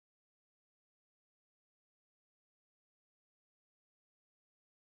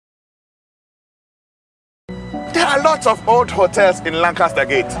are lots of old hotels in Lancaster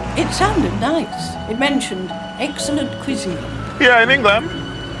Gate. It sounded nice. It mentioned excellent cuisine. Here in England.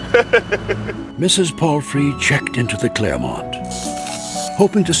 Mrs. Palfrey checked into the Claremont,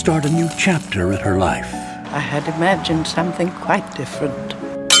 hoping to start a new chapter in her life. I had imagined something quite different.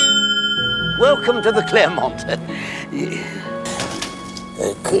 Welcome to the Claremont.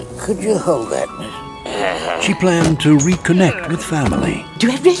 Could you hold that, miss? She planned to reconnect with family. Do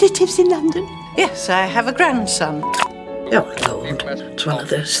you have relatives in London? Yes, I have a grandson. Oh, Lord, it's one of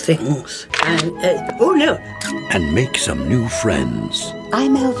those things. Oh, no. And make some new friends.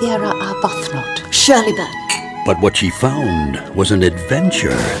 I'm Elvira Arbuthnot, Shirley Burke. But what she found was an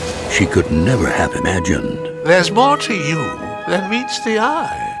adventure she could never have imagined. There's more to you than meets the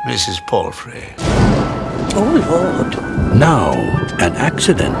eye, Mrs. Palfrey. Oh, Lord. Now, an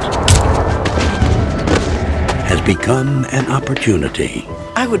accident has become an opportunity.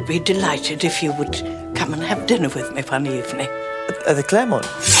 I would be delighted if you would come and have dinner with me one evening. At the Claremont?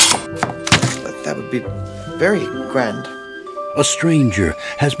 That would be very grand. A stranger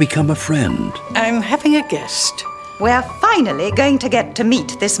has become a friend. I'm having a guest. We're finally going to get to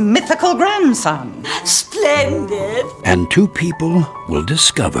meet this mythical grandson. Splendid. And two people will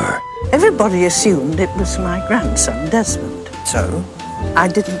discover. Everybody assumed it was my grandson, Desmond. So? I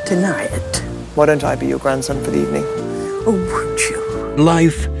didn't deny it. Why don't I be your grandson for the evening? Oh, would you?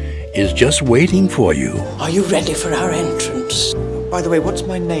 Life is just waiting for you. Are you ready for our entrance? By the way, what's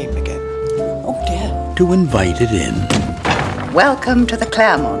my name again? Oh, dear. To invite it in. Welcome to the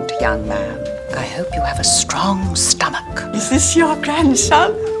Claremont, young man. I hope you have a strong stomach. Is this your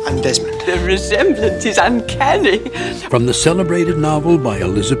grandson? I'm Desmond. The resemblance is uncanny. From the celebrated novel by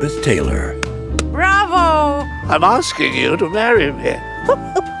Elizabeth Taylor. Bravo! I'm asking you to marry me.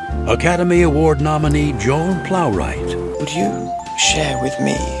 Academy Award nominee Joel Plowright. Would you share with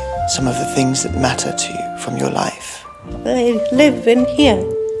me some of the things that matter to you from your life? I live in here.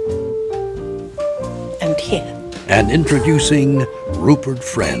 And here. And introducing Rupert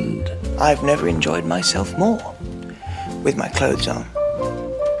Friend. I've never enjoyed myself more with my clothes on.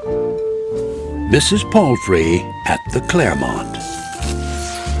 Mrs. Palfrey at the Claremont.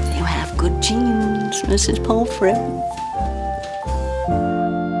 You have good genes, Mrs. Palfrey.